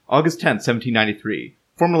August 10th, 1793.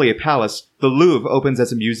 Formerly a palace, the Louvre opens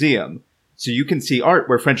as a museum, so you can see art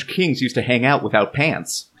where French kings used to hang out without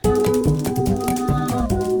pants.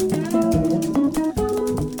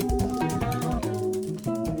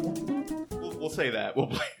 We'll say that.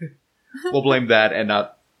 We'll blame that and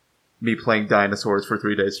not me playing dinosaurs for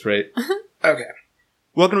 3 days straight. Okay.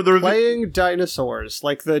 Welcome to the review. Playing dinosaurs,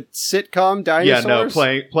 like the sitcom Dinosaurs? Yeah, no,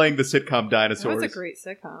 playing the sitcom Dinosaurs. That was a great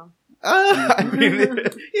sitcom. I mean,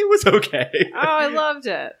 it was okay. Oh, I loved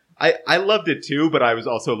it. I loved it too, but I was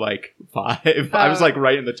also like 5. I was like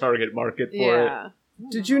right in the target market for it.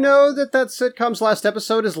 Did you know that sitcom's last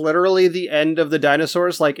episode is literally the end of the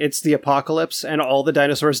dinosaurs? Like, it's the apocalypse and all the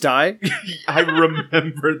dinosaurs die? I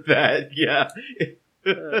remember that, yeah.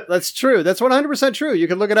 That's true. That's 100% true. You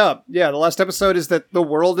can look it up. Yeah, the last episode is that the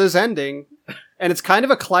world is ending, and it's kind of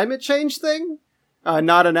a climate change thing,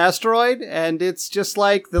 not an asteroid, and it's just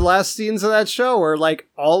like the last scenes of that show are like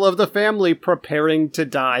all of the family preparing to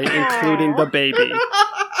die, including the baby.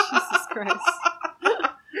 Jesus Christ.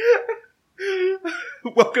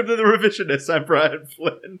 Welcome to the Revisionists. I'm Brian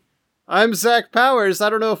Flynn. I'm Zach Powers.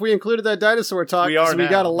 I don't know if we included that dinosaur talk. We are now. We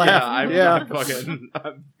gotta laugh. I'm including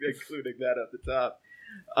that at the top.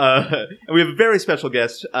 And we have a very special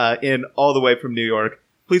guest in all the way from New York.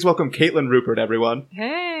 Please welcome Caitlin Rupert, everyone.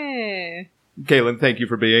 Hey. Caitlin, thank you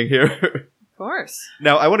for being here. Of course.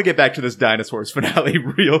 Now, I want to get back to this dinosaurs finale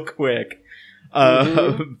real quick.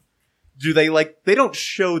 Do they don't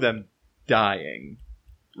show them dying,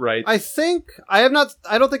 right? I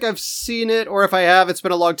don't think I've seen it, or if I have, it's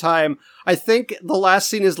been a long time. I think the last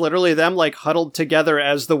scene is literally them like huddled together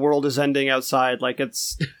as the world is ending outside. Like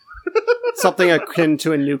it's something akin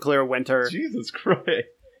to a nuclear winter. Jesus Christ.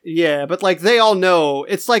 Yeah, but like they all know.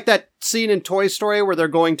 It's like that scene in Toy Story where they're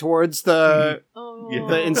going towards the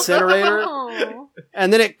incinerator.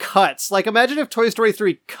 And then it cuts. Like, imagine if Toy Story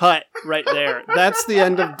 3 cut right there. That's the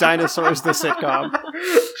end of Dinosaurs, the sitcom.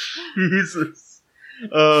 Jesus.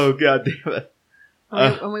 Oh, God damn it.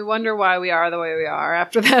 And we wonder why we are the way we are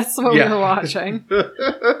after that's what we were watching.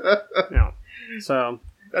 Yeah. So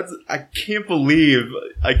I can't believe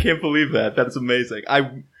that. That's amazing.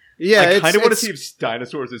 I kind of want to see if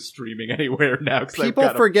Dinosaurs is streaming anywhere now. People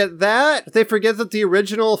forget that. They forget that the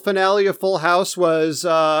original finale of Full House was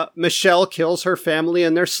Michelle kills her family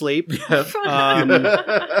in their sleep. Yeah.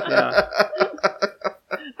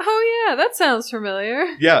 Oh yeah, that sounds familiar.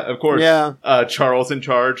 Yeah, of course. Yeah. Charles in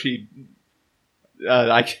charge.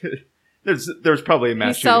 There's probably a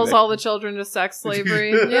mass He sells all the children to sex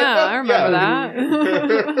slavery. Yeah, I remember that.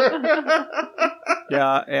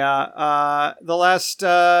 Yeah. The last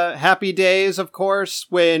Happy Days, of course,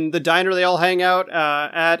 when the diner they all hang out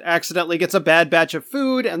at accidentally gets a bad batch of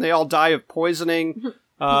food and they all die of poisoning.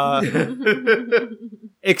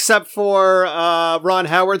 Except for Ron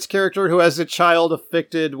Howard's character, who has a child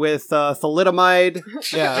afflicted with thalidomide.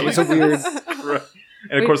 Yeah, it was a weird... Right.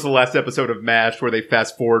 And of course, the last episode of MASH, where they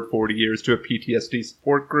fast forward 40 years to a PTSD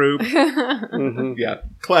support group. Mm-hmm. Yeah,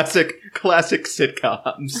 classic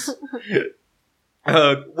sitcoms.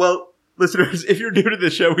 Well, listeners, if you're new to the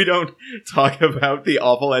show, we don't talk about the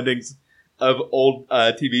awful endings of old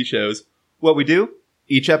TV shows. What we do,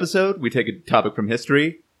 each episode, we take a topic from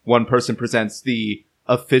history. One person presents the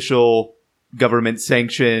official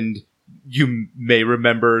government-sanctioned, you may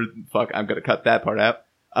remember, I'm going to cut that part out,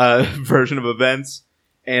 version of events.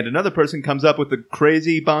 And another person comes up with the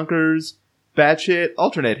crazy, bonkers, batshit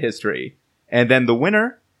alternate history. And then the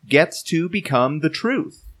winner gets to become the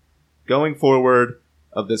truth going forward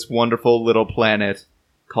of this wonderful little planet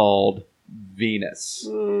called Venus.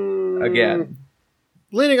 Again.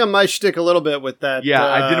 Leaning on my shtick a little bit with that. Yeah,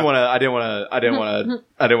 I didn't want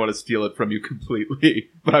to steal it from you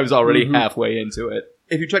completely, but I was already halfway into it.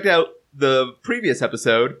 If you checked out the previous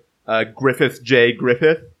episode, Griffith J.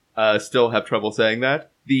 Griffith, still have trouble saying that.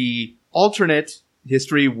 The alternate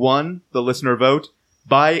history won the listener vote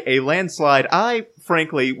by a landslide I,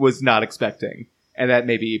 frankly, was not expecting. And that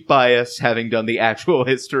may be bias, having done the actual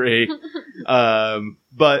history.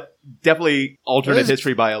 But definitely alternate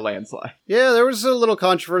history by a landslide. Yeah, there was a little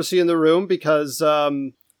controversy in the room because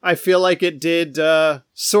I feel like it did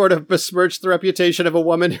sort of besmirch the reputation of a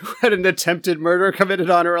woman who had an attempted murder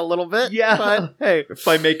committed on her a little bit. Yeah. But, hey.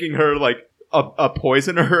 By making her, like, a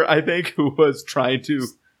poisoner, I think, who was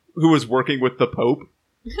working with the Pope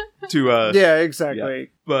to, yeah,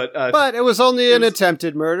 exactly. Yeah. But it was only an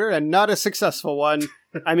attempted murder and not a successful one.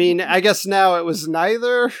 I mean, I guess now it was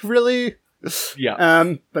neither, really.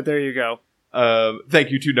 Yeah. But there you go.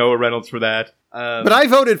 Thank you to Noah Reynolds for that. But I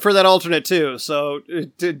voted for that alternate too, so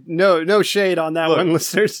no shade on that one,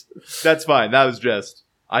 listeners. That's fine. That was just...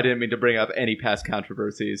 I didn't mean to bring up any past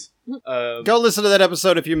controversies. Go listen to that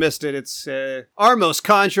episode if you missed it. It's our most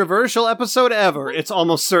controversial episode ever. It's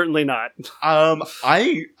almost certainly not.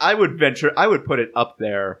 I would put it up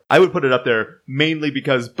there. I would put it up there mainly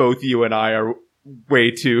because both you and I are way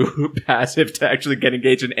too passive to actually get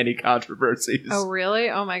engaged in any controversies. Oh, really?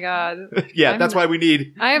 Oh, my God. Yeah, that's why we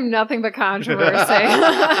need... I am nothing but controversy.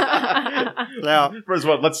 Now, first of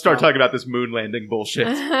all, let's start talking about this moon landing bullshit.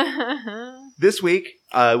 This week,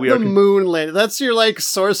 the moon landing. That's your, like,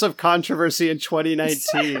 source of controversy in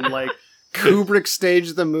 2019. Like, Kubrick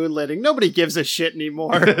staged the moon landing. Nobody gives a shit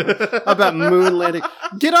anymore about moon landing.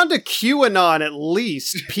 Get onto QAnon at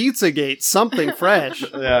least. Pizzagate, something fresh.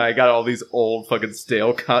 Yeah, I got all these old fucking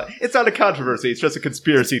stale... It's not a controversy, it's just a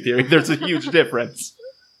conspiracy theory. There's a huge difference.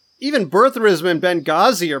 Even birtherism and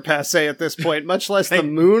Benghazi are passé at this point, much less the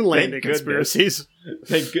moon landing conspiracies.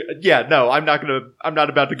 Yeah, no, I'm not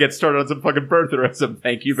about to get started on some fucking birtherism.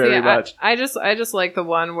 Thank you very much. I just like the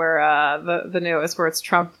one where the newest where it's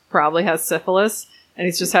Trump probably has syphilis. And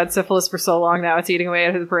he's just had syphilis for so long now it's eating away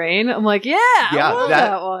at his brain. I'm like, I love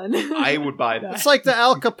that one. I would buy that. It's like the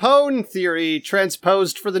Al Capone theory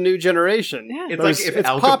transposed for the new generation. Yeah. It's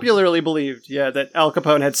popularly believed, that Al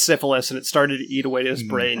Capone had syphilis and it started to eat away at his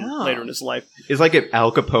brain later in his life. It's like if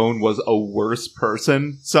Al Capone was a worse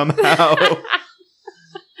person somehow.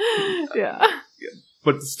 Yeah.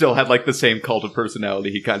 But still had like the same cult of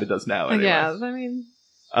personality he kind of does now anyway. Yeah, I mean...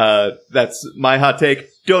 that's my hot take.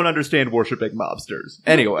 Don't understand worshiping mobsters.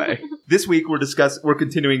 Anyway, this week we're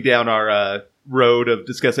continuing down our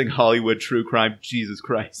discussing Hollywood true crime. Jesus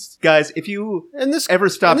Christ. Guys, if you ever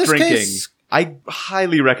stop drinking, I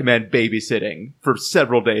highly recommend babysitting for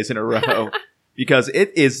several days in a row because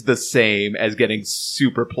it is the same as getting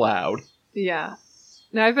super plowed. Yeah.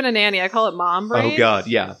 Now, I've been a nanny. I call it mom brain. Oh, God,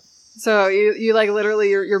 yeah. So you like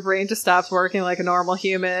literally your brain just stops working like a normal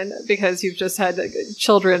human because you've just had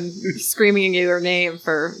children screaming you their name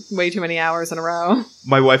for way too many hours in a row.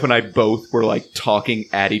 My wife and I both were like talking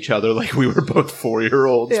at each other like we were both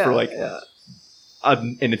 4-year-olds for like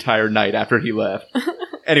an entire night after he left.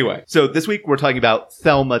 Anyway, so this week we're talking about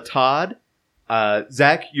Thelma Todd.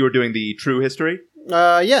 Zach, you were doing the true history.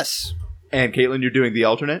 Yes. And Caitlin, you're doing the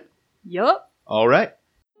alternate. Yup. All right.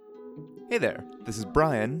 Hey there, this is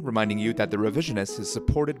Brian, reminding you that The Revisionist is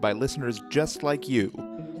supported by listeners just like you.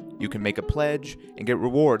 You can make a pledge and get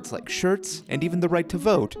rewards like shirts and even the right to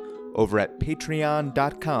vote over at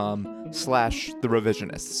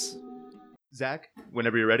patreon.com/therevisionists. Zach,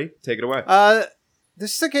 whenever you're ready, take it away.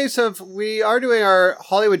 This is a case of we are doing our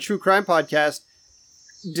Hollywood True Crime podcast.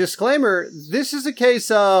 Disclaimer, this is a case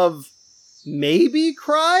of maybe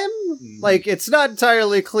crime? Like, it's not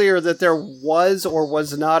entirely clear that there was or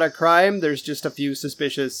was not a crime. There's just a few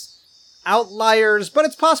suspicious outliers, but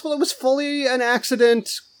it's possible it was fully an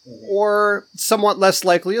accident or somewhat less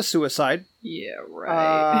likely a suicide. Yeah,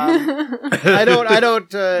 right. I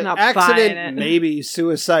don't, Not accident, maybe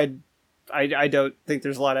suicide. I don't think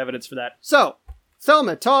there's a lot of evidence for that. So,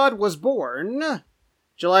 Thelma Todd was born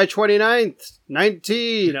July 29th,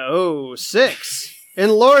 1906. In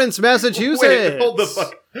Lawrence, Massachusetts. Wait, hold the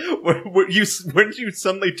fuck. Where did you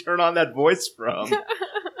suddenly turn on that voice from?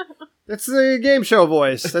 That's the game show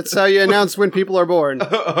voice. That's how you announce when people are born.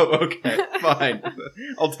 Oh, okay. Fine.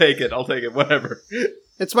 I'll take it. Whatever.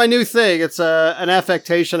 It's my new thing. It's an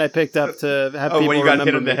affectation I picked up to have people remember me. Oh, when you got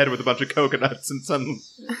hit in the head with a bunch of coconuts and some...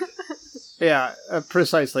 Yeah,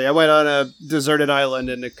 precisely. I went on a deserted island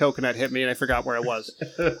and a coconut hit me and I forgot where I was.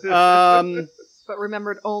 But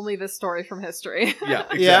remembered only this story from history. Yeah,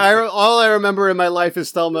 exactly. Yeah. All I remember in my life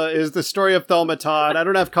is the story of Thelma Todd. I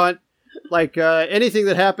don't have anything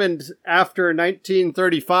that happened after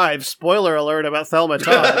 1935. Spoiler alert about Thelma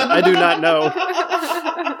Todd. I do not know.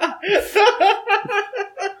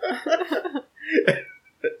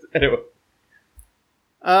 Anyway.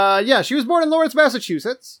 Yeah, she was born in Lawrence,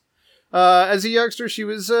 Massachusetts. As a youngster, she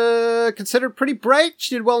was considered pretty bright.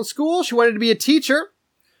 She did well in school. She wanted to be a teacher.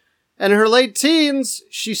 And in her late teens,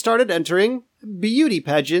 she started entering beauty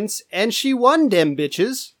pageants, and she won them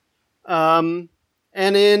bitches. And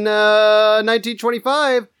in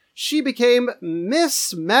 1925, she became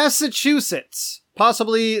Miss Massachusetts.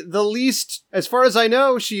 Possibly the least, as far as I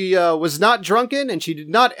know, she was not drunken, and she did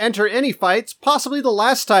not enter any fights. Possibly the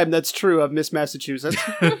last time that's true of Miss Massachusetts.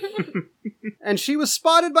 And she was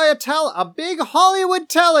spotted by a big Hollywood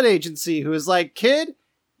talent agency who was like, "Kid,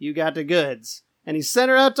 you got the goods." And he sent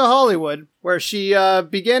her out to Hollywood, where she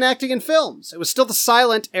began acting in films. It was still the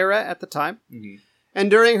silent era at the time. Mm-hmm. And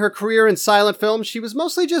during her career in silent films, she was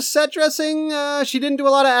mostly just set dressing. She didn't do a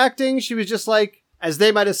lot of acting. She was just like as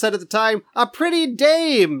they might have said at the time, a pretty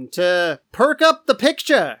dame to perk up the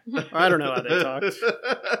picture. I don't know how they talked.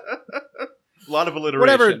 A lot of alliteration.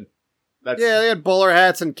 Whatever. That's Yeah, they had bowler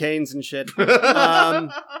hats and canes and shit.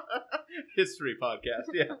 history podcast,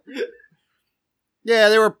 yeah. Yeah,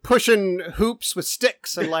 they were pushing hoops with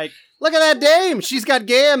sticks and like, look at that dame, she's got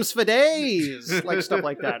gams for days, like stuff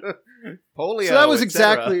like that. Polio, So that was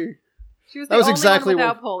etc. exactly. She was That the was only exactly one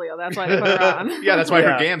without polio. That's why they put her on. Yeah, that's why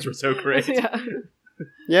Yeah. her gams were so great. Yeah.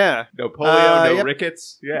 Yeah, No polio, no Yep.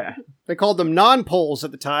 rickets. Yeah. they called them non-poles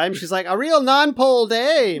at the time. She's like a real non-pole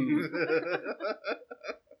dame.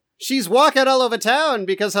 She's walking all over town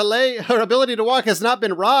because her ability to walk has not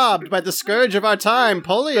been robbed by the scourge of our time,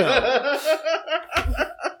 polio.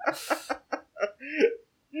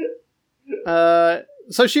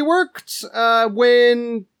 So she worked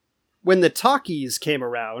when the talkies came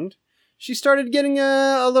around. She started getting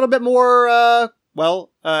a little bit more,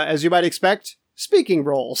 as you might expect, speaking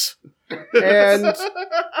roles. And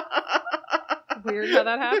Weird how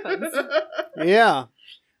that happens. yeah.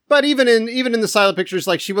 But even in the silent pictures,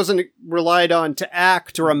 like, she wasn't relied on to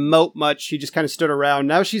act or emote much. She just kind of stood around.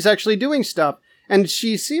 Now she's actually doing stuff. And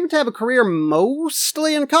she seemed to have a career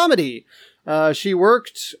mostly in comedy. She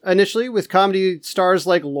worked initially with comedy stars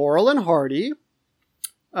like Laurel and Hardy.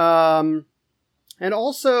 And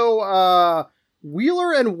also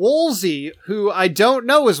Wheeler and Woolsey, who I don't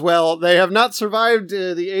know as well. They have not survived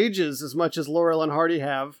the ages as much as Laurel and Hardy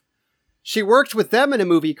have. She worked with them in a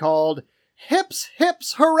movie called Hips,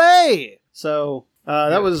 Hips, Hooray! So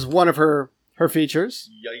that was one of her features.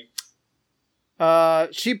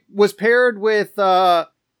 Yikes. She was paired with a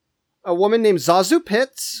woman named Zazu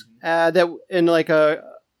Pitts, that in like an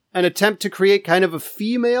attempt to create kind of a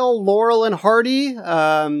female Laurel and Hardy.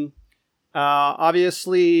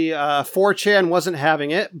 Obviously, 4chan wasn't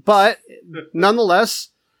having it, but nonetheless,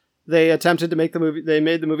 they attempted to make the movie. They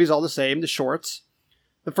made the movies all the same, the shorts.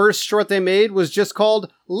 The first short they made was just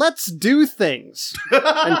called "Let's Do Things"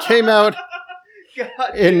 and came out.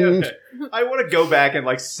 God In- damn it. I want to go back and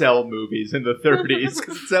like sell movies in the 30s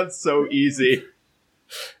because it sounds so easy.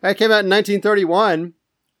 That came out in 1931.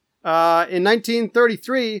 In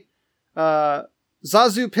 1933,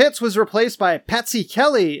 Zazu Pitts was replaced by Patsy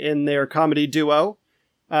Kelly in their comedy duo.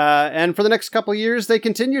 And for the next couple years, they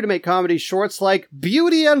continued to make comedy shorts like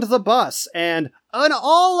Beauty and the Bus and An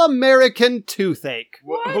All-American Toothache.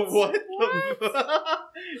 What?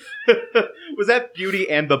 Was that Beauty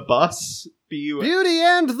and the Bus? Beauty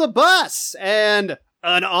and the Bus and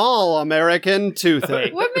An All-American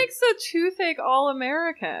Toothache. What makes a toothache all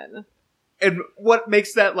American? And what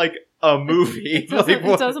makes that like a movie? It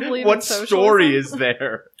doesn't believe what in socialism? story is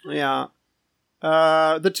there? Yeah.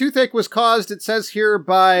 The toothache was caused, it says here,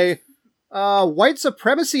 by white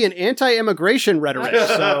supremacy and anti-immigration rhetoric.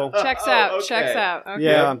 So, Checks Oh, out. okay. Checks out. Okay.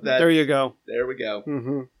 yeah, that- there you go. There we go.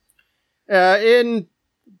 Mm-hmm. In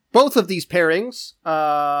both of these pairings,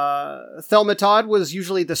 Thelma Todd was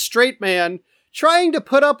usually the straight man trying to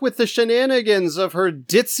put up with the shenanigans of her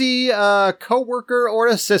ditzy co-worker or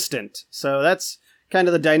assistant. So that's kind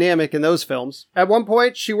of the dynamic in those films. At one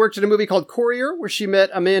point, she worked in a movie called Courier, where she met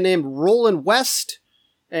a man named Roland West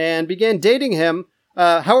and began dating him.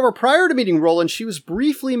 However, prior to meeting Roland, she was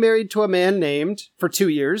briefly married to a man named, for 2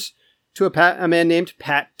 years, to a man named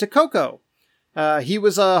Pat DeCoco. He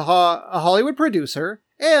was a Hollywood producer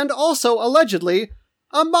and also, allegedly,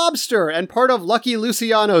 a mobster and part of Lucky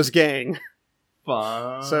Luciano's gang.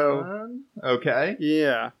 Fun. So- okay.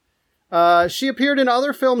 Yeah. She appeared in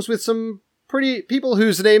other films with some pretty people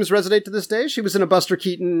whose names resonate to this day. She was in a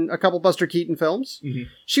couple Buster Keaton films. Mhm.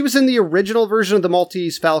 She was in the original version of the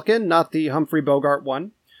Maltese Falcon, not the Humphrey Bogart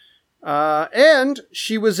one. And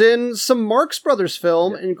she was in some Marx Brothers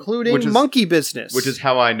film, including Which is- Monkey Business. Which is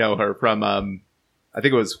how I know her from. I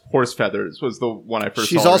think it was Horse Feathers was the one I first.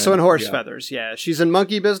 She's saw her also in Horse Yeah. Feathers, yeah. She's in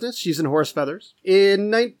Monkey Business. She's in Horse Feathers. In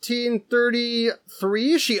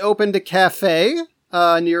 1933, she opened a cafe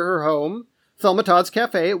near her home, Thelma Todd's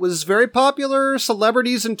Cafe. It was very popular.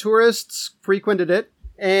 Celebrities and tourists frequented it.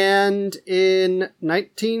 And in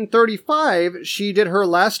 1935, she did her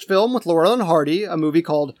last film with Laurel and Hardy, a movie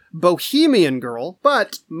called Bohemian Girl.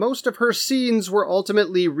 But most of her scenes were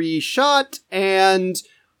ultimately reshot and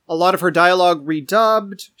a lot of her dialogue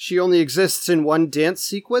redubbed. She only exists in one dance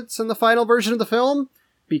sequence in the final version of the film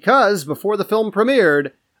because before the film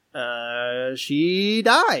premiered, she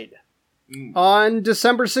died on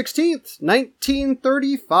December 16th,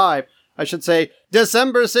 1935. I should say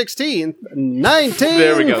December 16th, 1935.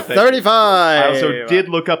 There we go, thank you. I also did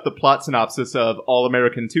look up the plot synopsis of All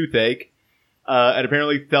American Toothache, And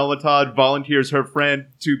apparently Thelma Todd volunteers her friend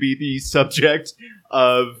to be the subject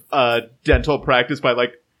of dental practice by,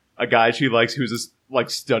 like, a guy she likes who's just, like,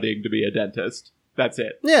 studying to be a dentist. That's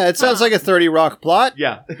it. Yeah, it sounds like a 30 Rock plot.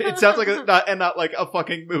 Yeah, it sounds like not like a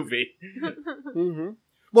fucking movie. Mm-hmm.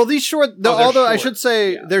 Well, these although short. I should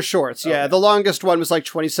say they're shorts. Yeah, the longest one was like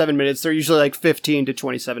 27 minutes. They're usually like 15 to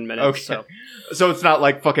 27 minutes. Okay. So it's not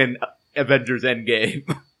like fucking Avengers Endgame.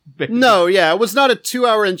 No, yeah, it was not a 2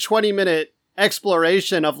 hour and 20 minute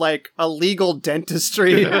exploration of like illegal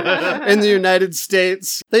dentistry in the United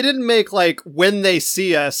States. They didn't make like When They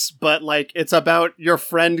See Us, but like it's about your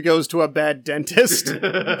friend goes to a bad dentist.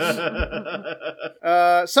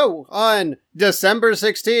 So on December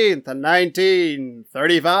 16th,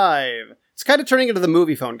 1935, it's kind of turning into the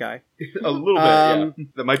movie phone guy. A little bit, yeah.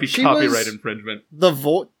 That might be copyright infringement.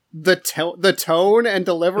 The tone and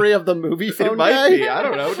delivery of the movie phone guy? It might be. I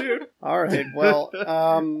don't know, dude. All right. Well,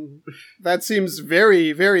 that seems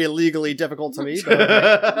very, very legally difficult to me. But, you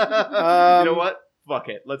know what? Fuck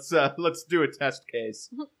it. Let's do a test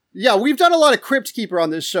case. Yeah, we've done a lot of Crypt Keeper on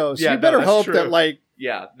this show, so you better hope that, like...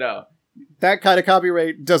 Yeah, no. That kind of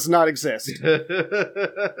copyright does not exist.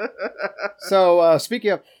 So,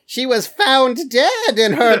 speaking of, she was found dead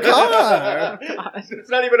in her car. It's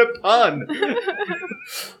not even a pun.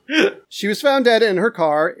 She was found dead in her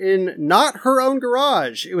car in not her own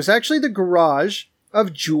garage. It was actually the garage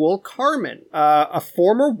of Jewel Carmen, a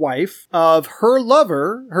former wife of her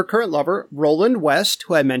current lover, Roland West,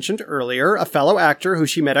 who I mentioned earlier, a fellow actor who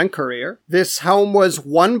she met on Courier. This home was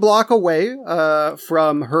 1 block away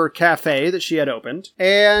from her cafe that she had opened.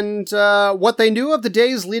 And what they knew of the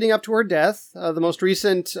days leading up to her death, the most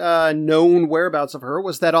recent known whereabouts of her,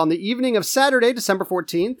 was that on the evening of Saturday, December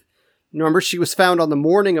 14th, remember, she was found on the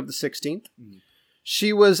morning of the 16th,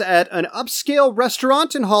 she was at an upscale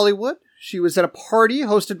restaurant in Hollywood. She was at a party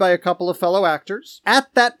hosted by a couple of fellow actors.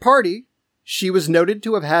 At that party, she was noted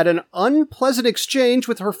to have had an unpleasant exchange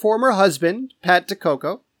with her former husband, Pat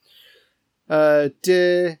DiCicco.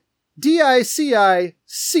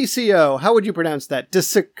 D-I-C-I-C-C-O. How would you pronounce that?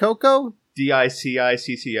 DiCicco?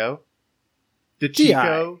 D-I-C-I-C-C-O?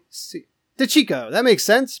 DiCicco? DiCicco, that makes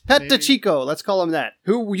sense. Pat DiCicco, let's call him that.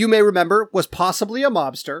 Who you may remember was possibly a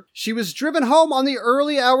mobster. She was driven home on the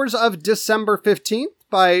early hours of December 15th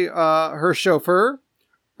by her chauffeur,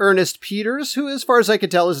 Ernest Peters, who, as far as I can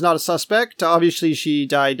tell, is not a suspect. Obviously, she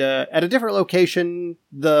died at a different location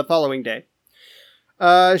the following day.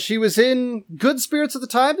 She was in good spirits at the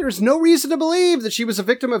time. There's no reason to believe that she was a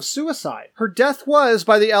victim of suicide. Her death was,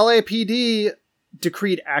 by the LAPD,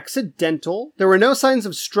 decreed accidental. There were no signs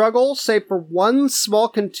of struggle, save for one small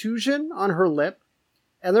contusion on her lip.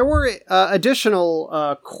 And there were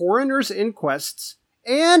additional coroner's inquests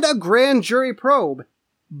and a grand jury probe,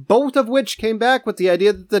 both of which came back with the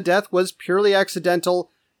idea that the death was purely accidental,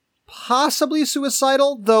 possibly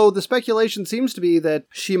suicidal, though the speculation seems to be that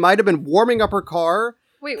she might have been warming up her car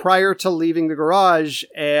prior to leaving the garage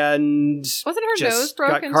and wasn't her nose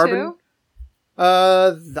broken too?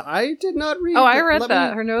 I did not read. Oh, I read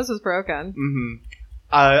that. Her nose was broken.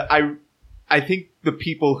 Mm-hmm. I think the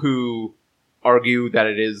people who argue that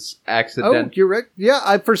it is accidental. Oh, you're right.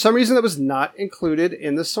 Yeah, for some reason that was not included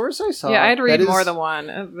in the source I saw. Yeah, I had to read more than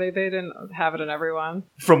one. They didn't have it in every one.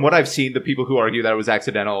 From what I've seen, the people who argue that it was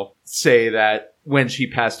accidental say that when she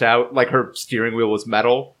passed out, like her steering wheel was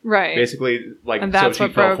metal. Right. Basically, like, so she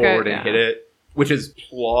fell forward and hit it, which is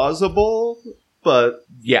plausible. But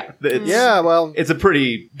yeah, it's a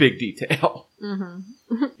pretty big detail. Mm-hmm.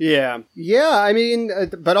 Yeah. I mean,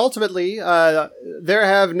 but ultimately, there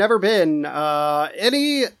have never been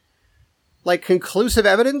any like conclusive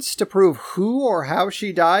evidence to prove who or how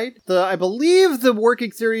she died. I believe the working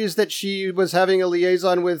theory is that she was having a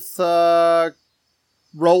liaison with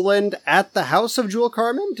Roland at the house of Jewel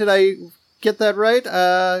Carmen. Did I get that right?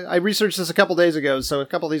 I researched this a couple days ago, so a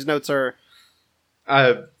couple of these notes are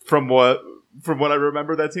from what I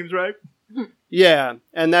remember, that seems right. Yeah,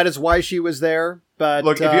 and that is why she was there. But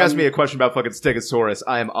look, if you ask me a question about fucking Stegosaurus,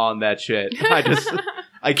 I am on that shit.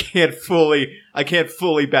 I can't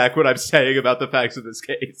fully back what I'm saying about the facts of this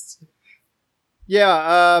case.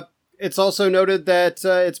 Yeah, it's also noted that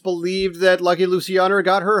it's believed that Lucky Luciano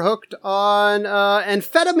got her hooked on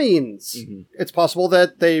amphetamines. Mm-hmm. It's possible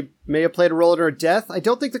that they may have played a role in her death. I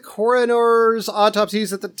don't think the coroner's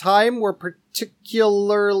autopsies at the time were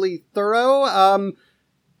particularly thorough.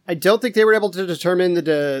 I don't think they were able to determine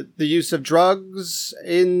the use of drugs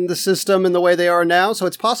in the system in the way they are now. So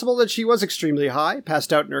it's possible that she was extremely high,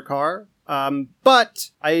 passed out in her car. But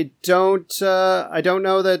I don't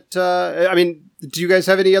know that. I mean, Do you guys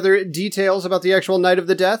have any other details about the actual night of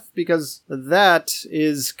the death? Because that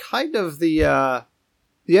is kind of the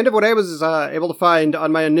end of what I was able to find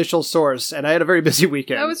on my initial source, and I had a very busy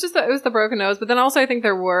weekend. It was the broken nose, but then also I think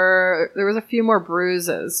there was a few more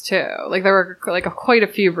bruises too. Like there were like quite a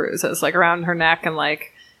few bruises, like around her neck and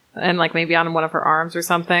maybe on one of her arms or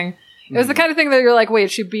something. It was the kind of thing that you're like, wait,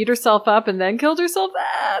 she beat herself up and then killed herself?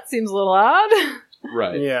 That seems a little odd.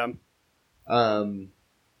 Right. Yeah.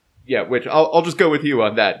 Yeah, which I'll just go with you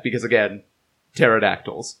on that, because again,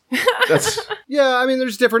 pterodactyls. That's... Yeah, I mean,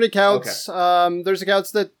 there's different accounts. Okay. There's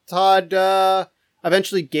accounts that Todd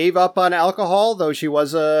eventually gave up on alcohol, though she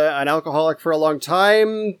was an alcoholic for a long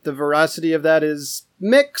time. The veracity of that is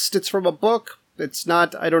mixed. It's from a book. It's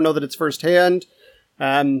not, I don't know that it's firsthand.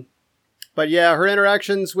 But yeah, her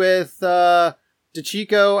interactions with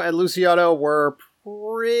DeChico and Luciano were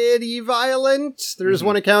pretty violent. There's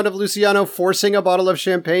one account of Luciano forcing a bottle of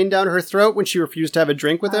champagne down her throat when she refused to have a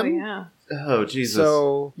drink with him. Yeah. Oh, Jesus.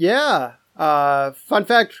 So, yeah. Fun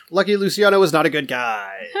fact, Lucky Luciano was not a good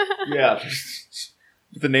guy. Yeah.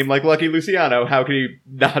 With a name like Lucky Luciano, how can he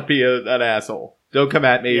not be an asshole? Don't come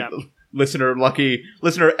at me, listener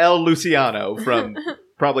L. Luciano from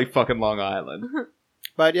probably fucking Long Island.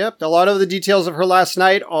 But yep, a lot of the details of her last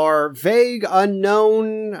night are vague,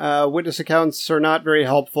 unknown. Witness accounts are not very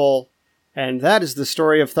helpful. And that is the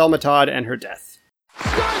story of Thelma Todd and her death.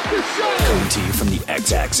 Coming to you from the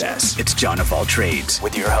X-Axis, it's John of All Trades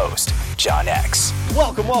with your host, John X.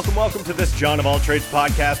 Welcome to this John of All Trades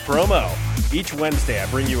podcast promo. Each Wednesday,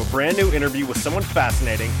 I bring you a brand new interview with someone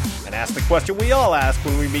fascinating and ask the question we all ask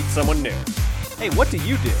when we meet someone new. Hey, what do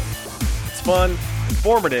you do? It's fun,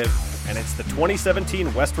 informative, and it's the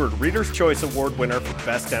 2017 Westward Reader's Choice Award winner for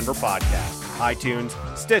Best Denver Podcast. iTunes,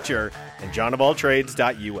 Stitcher, and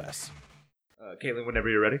johnofalltrades.us. Caitlin, whenever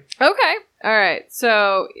you're ready. Okay. All right.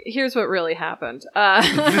 So here's what really happened. Let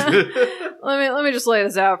me just lay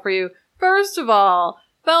this out for you. First of all,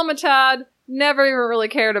 Thelma Todd never even really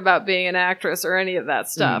cared about being an actress or any of that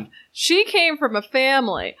stuff. She came from a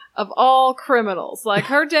family of all criminals. Like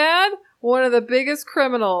her dad, one of the biggest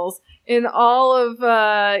criminals in all of, we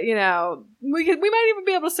might even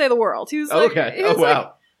be able to say the world. He was like, wow. He was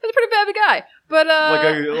a pretty bad guy. But,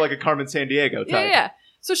 like a Carmen Sandiego type. Yeah.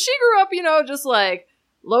 So she grew up, just like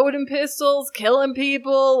loading pistols, killing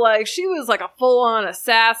people. Like she was like a full-on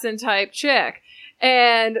assassin type chick.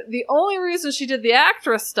 And the only reason she did the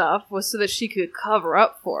actress stuff was so that she could cover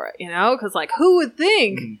up for it, Because like who would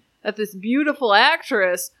think that this beautiful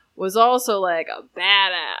actress was also like a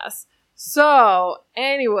badass? So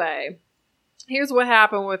anyway, here's what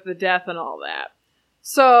happened with the death and all that.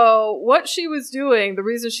 So what she was doing, the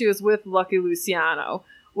reason she was with Lucky Luciano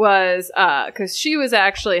was because she was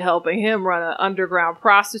actually helping him run an underground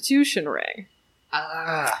prostitution ring.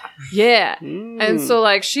 Yeah. And so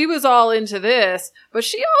like she was all into this, but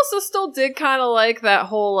she also still did kind of like that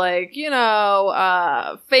whole like,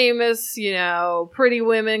 famous, pretty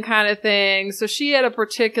women kind of thing. So she had a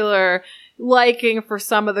particular liking for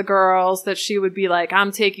some of the girls that she would be like,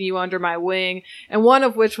 I'm taking you under my wing. And one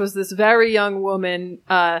of which was this very young woman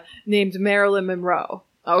named Marilyn Monroe.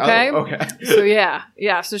 Okay. Oh, okay. So yeah.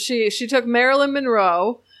 So she took Marilyn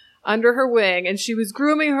Monroe under her wing, and she was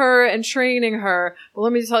grooming her and training her. But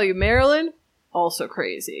let me tell you, Marilyn, also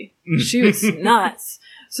crazy. She was nuts.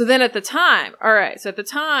 So then at the time,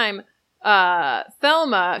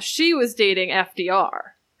 Thelma, she was dating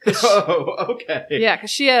FDR. Oh, okay. Yeah, because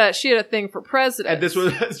she had a thing for president. And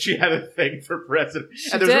she had a thing for president.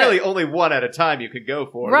 And there's really only one at a time you could go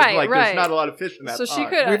for. Right. There's not a lot of fish in that pot. She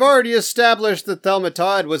could. We've already established that Thelma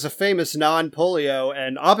Todd was a famous non-polio,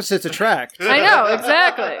 and opposites attract. I know,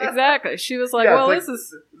 exactly. She was like,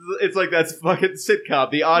 It's like that fucking sitcom,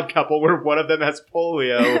 The Odd Couple, where one of them has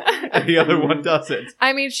polio and the other one doesn't.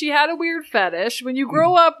 I mean, she had a weird fetish. When you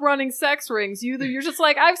grow up running sex rings, you're just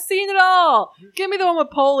like, I've seen it all. Give me the one with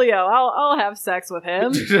polio. I'll have sex with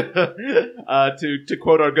him. To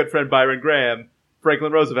quote our good friend Byron Graham,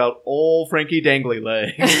 Franklin Roosevelt, old Frankie Dangly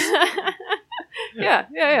Legs.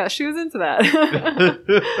 Yeah. She was into that.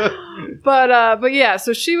 But yeah,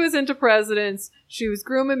 so she was into presidents. She was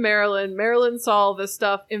grooming Marilyn. Marilyn saw all this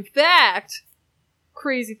stuff. In fact,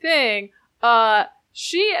 crazy thing, Todd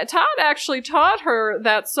actually taught her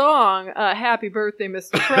that song, Happy Birthday,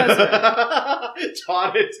 Mr. President.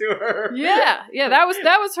 Taught it to her? Yeah, that was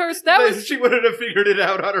her. She wouldn't have figured it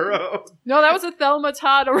out on her own. No, that was a Thelma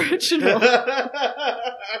Todd original.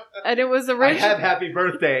 And it was original. I have Happy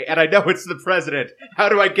Birthday, and I know it's the president. How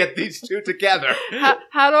do I get these two together?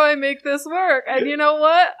 How do I make this work? And you know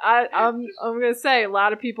what? I'm going to say a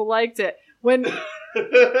lot of people liked it. when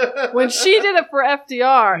she did it for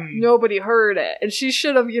FDR, nobody heard it. And she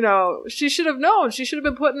should have, known. She should have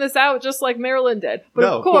been putting this out just like Marilyn did. But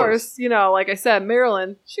of course, like I said,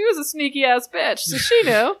 Marilyn, she was a sneaky ass bitch. So she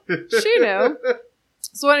knew. She knew.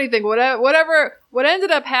 So anything, what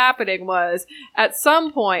ended up happening was, at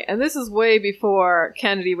some point, and this is way before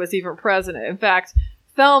Kennedy was even president. In fact,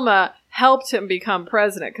 Thelma helped him become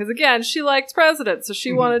president because, again, she liked presidents, so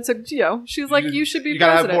she wanted to, she was like, "You should be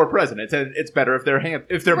president. You gotta have more presidents, and it's better if they're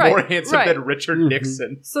more handsome than Richard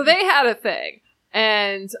Nixon." So they had a thing,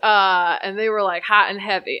 and they were like hot and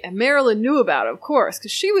heavy, and Marilyn knew about it, of course,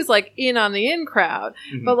 because she was like in on the in crowd,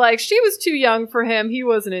 but like she was too young for him. He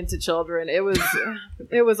wasn't into children. It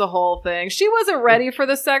was a whole thing. She wasn't ready for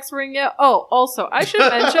the sex ring yet. Oh, also, I should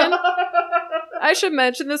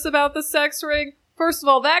mention this about the sex ring. First of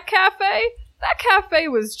all, that cafe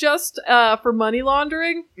was just for money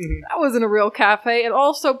laundering. That wasn't a real cafe. And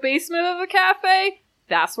also, basement of the cafe,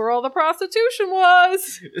 that's where all the prostitution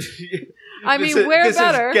was. I mean, where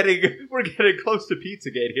better? We're getting close to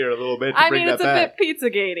Pizzagate here a little bit. It's a bit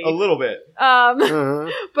Pizzagate-y. A little bit.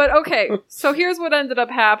 But okay, so here's what ended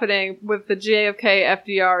up happening with the JFK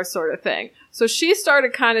FDR sort of thing. So she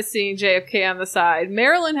started kind of seeing JFK on the side.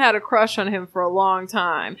 Marilyn had a crush on him for a long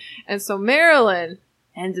time. And so Marilyn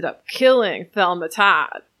ended up killing Thelma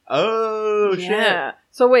Todd. Oh, shit.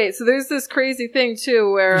 So wait, so there's this crazy thing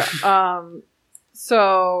too where,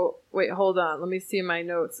 so wait, hold on. Let me see my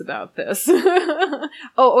notes about this.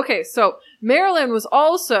 Oh, okay. So Marilyn was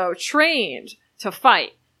also trained to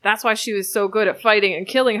fight. That's why she was so good at fighting and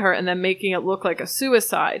killing her and then making it look like a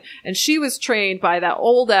suicide. And she was trained by that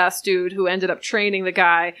old ass dude who ended up training the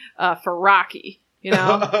guy for Rocky.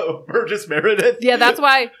 Burgess Meredith. Yeah, that's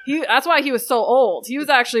why he was so old. He was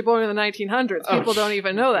actually born in the 1900s. People don't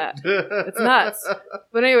even know that. It's nuts.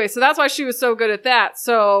 But anyway, so that's why she was so good at that.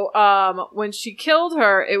 So when she killed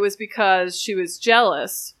her, it was because she was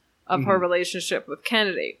jealous of her relationship with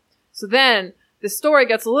Kennedy. So then the story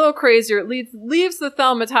gets a little crazier. It leaves the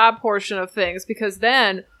Thelma Todd portion of things because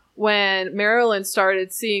then when Marilyn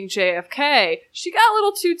started seeing JFK, she got a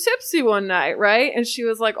little too tipsy one night, right? And she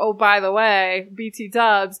was like, "Oh, by the way, BT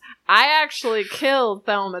dubs, I actually killed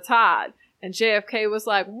Thelma Todd." And JFK was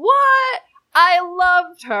like, "What? I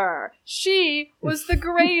loved her. She was the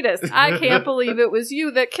greatest. I can't believe it was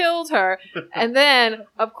you that killed her." And then,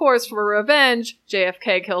 of course, for revenge,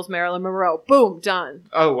 JFK kills Marilyn Monroe. Boom, done.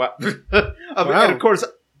 Oh, wow. And of course,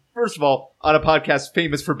 first of all, on a podcast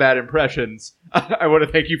famous for bad impressions, I want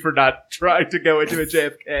to thank you for not trying to go into a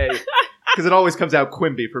JFK, because it always comes out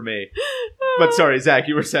Quimby for me. But sorry, Zach,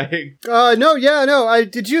 you were saying? No.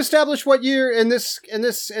 Did you establish what year in this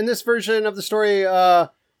version of the story?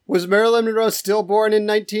 Was Marilyn Monroe still born in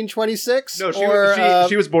 1926? No,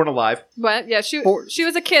 she was born alive. What? Yeah, she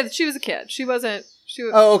was a kid. She was a kid. She wasn't. She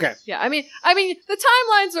was, oh, okay. Yeah, I mean, the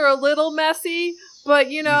timelines are a little messy, but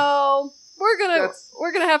we're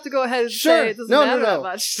gonna have to go ahead and say it doesn't matter that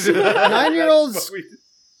much. 9-year-olds.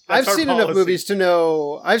 I've seen enough movies to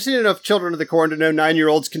know. I've seen enough Children of the Corn to know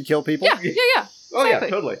 9-year-olds can kill people. Yeah. Oh, yeah,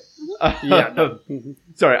 totally.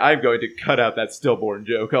 Sorry, I'm going to cut out that stillborn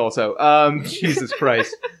joke also. Jesus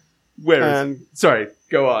Christ. Sorry,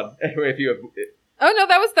 go on. Anyway, if you have... Oh, no,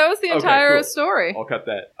 that was the entire story. I'll cut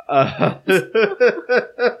that.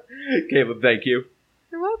 Caleb, thank you.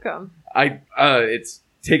 You're welcome. It's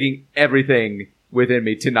taking everything within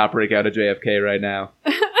me to not break out a JFK right now.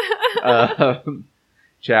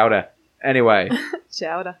 Chowda. Anyway.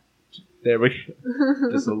 Chowda. There we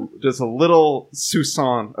go. Just a little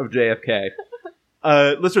soupçon of JFK.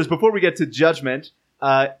 Listeners, before we get to judgment,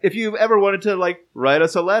 if you've ever wanted to write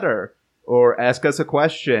us a letter or ask us a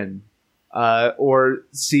question or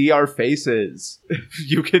see our faces,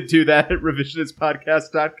 you can do that at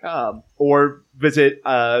revisionistpodcast.com or visit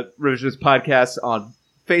Revisionist Podcast on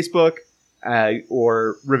Facebook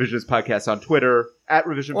or Revisionist Podcast on Twitter. At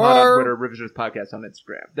Revision Pod on Twitter, Revisionist Podcast on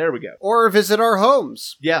Instagram. There we go. Or visit our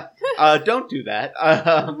homes. Yeah. Don't do that.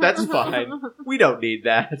 That's fine. We don't need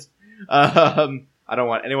that. I don't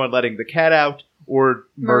want anyone letting the cat out or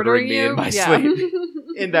murdering me in my sleep.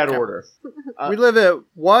 In that order. We live at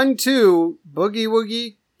 12 Boogie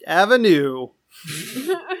Woogie Avenue.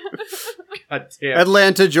 God damn.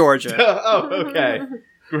 Atlanta, Georgia. Oh, okay.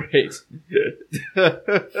 Great.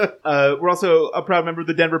 We're also a proud member of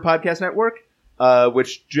the Denver Podcast Network.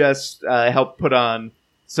 Which just helped put on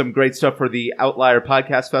some great stuff for the Outlier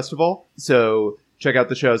Podcast Festival. So check out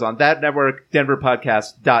the shows on that network,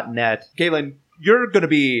 denverpodcast.net. Galen, you're going to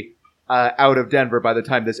be out of Denver by the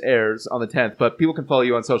time this airs on the 10th, but people can follow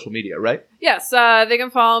you on social media, right? Yes, they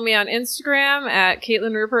can follow me on Instagram at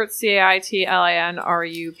Caitlin Rupert,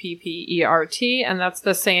 CaitlinRuppert, and that's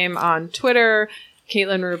the same on Twitter,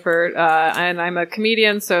 Caitlin Rupert, and I'm a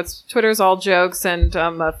comedian, so Twitter's all jokes, and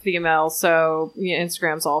I'm a female, so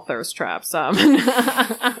Instagram's all thirst traps.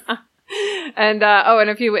 And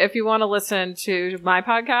if you want to listen to my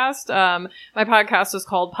podcast is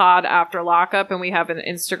called Pod After Lockup, and we have an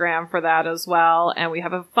Instagram for that as well, and we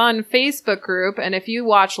have a fun Facebook group. And if you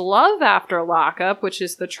watch Love After Lockup, which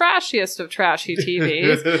is the trashiest of trashy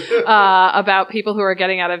TVs, about people who are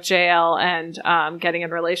getting out of jail and getting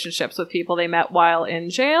in relationships with people they met while in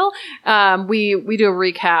jail, we do a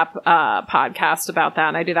recap podcast about that,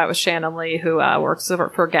 and I do that with Shannon Lee, who works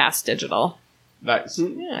for Gas Digital. Nice.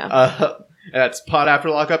 Yeah. That's Pod After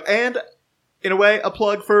Lockup, and in a way, a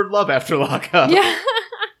plug for Love After Lockup. Yeah.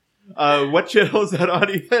 What channel is that on,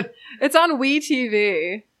 even? It's on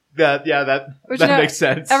WeTV. That makes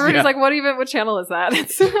sense. Everybody's like, what channel is that?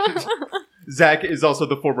 Zach is also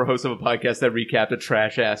the former host of a podcast that recapped a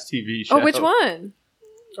trash-ass TV show. Oh, which one?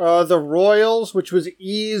 The Royals, which was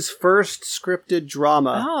E's first scripted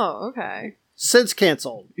drama. Oh, okay. Since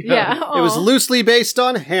canceled. Yeah. It was loosely based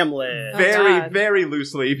on Hamlet. Very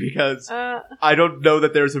loosely, because I don't know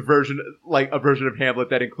that there's a version of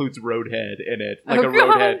Hamlet that includes Roadhead in it. Like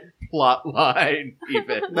Roadhead plot line,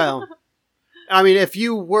 even. No. I mean, if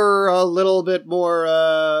you were a little bit more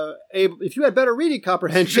if you had better reading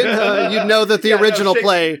comprehension, you'd know that the original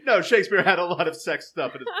play... No, Shakespeare had a lot of sex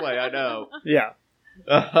stuff in his play, I know. Yeah.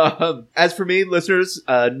 As for me, listeners,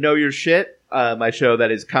 know your shit. My show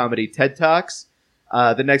that is Comedy TED Talks.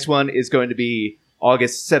 The next one is going to be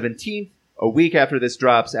August 17th, a week after this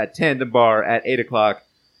drops, at Tandem Bar at 8 o'clock.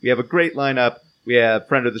 We have a great lineup. We have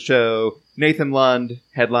friend of the show, Nathan Lund,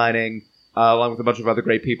 headlining, along with a bunch of other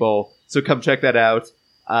great people. So come check that out.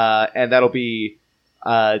 And that'll be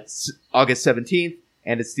August 17th,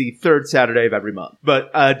 and it's the third Saturday of every month.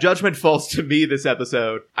 But judgment falls to me this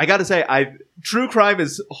episode. I gotta say, true crime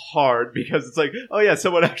is hard because it's like, oh yeah,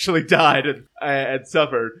 someone actually died and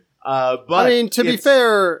suffered. But I mean, to be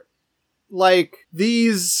fair, like,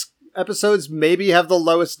 these episodes maybe have the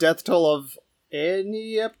lowest death toll of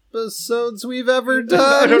any episodes we've ever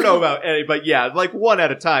done. I don't know about any, but yeah, like one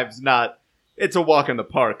at a time's not. It's a walk in the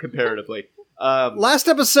park comparatively. Last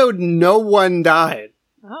episode, no one died.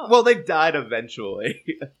 Oh. Well, they died eventually,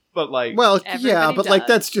 but like... Well, Everybody yeah, but like,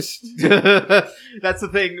 that's just... That's the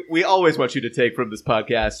thing we always want you to take from this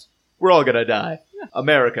podcast. We're all gonna die. Yeah.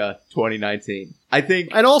 America, 2019. I think...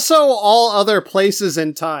 And also all other places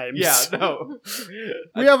and times. Yeah, no.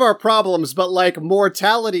 We have our problems, but like,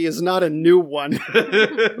 mortality is not a new one.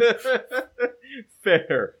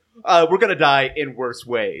 Fair. We're gonna die in worse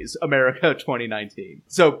ways. America, 2019.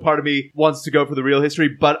 So part of me wants to go for the real history,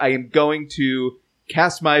 but I am going to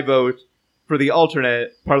cast my vote for the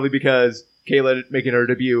alternate, partly because Kayla, making her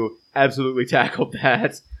debut, absolutely tackled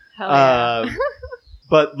that. Hell yeah.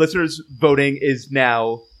 But listeners, voting is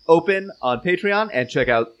now open on Patreon, and check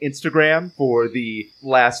out Instagram for the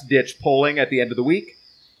last-ditch polling at the end of the week.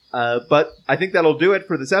 But I think that'll do it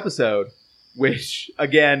for this episode, which,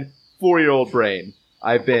 again, 4-year-old brain.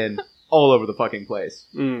 I've been all over the fucking place.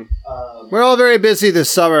 We're all very busy this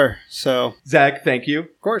summer, so... Zach, thank you.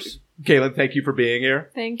 Of course. Caitlin, thank you for being here.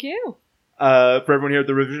 Thank you. For everyone here at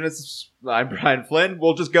The Revisionists, I'm Brian Flynn.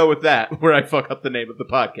 We'll just go with that, where I fuck up the name of the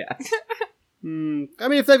podcast. I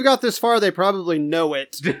mean, if they've got this far, they probably know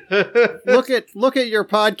it. Look at your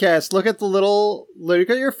podcast. Look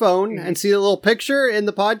at your phone and see the little picture in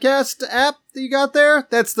the podcast app that you got there.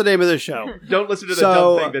 That's the name of the show. Don't listen to the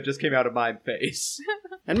dumb thing that just came out of my face.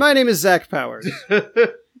 And my name is Zach Powers.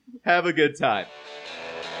 Have a good time.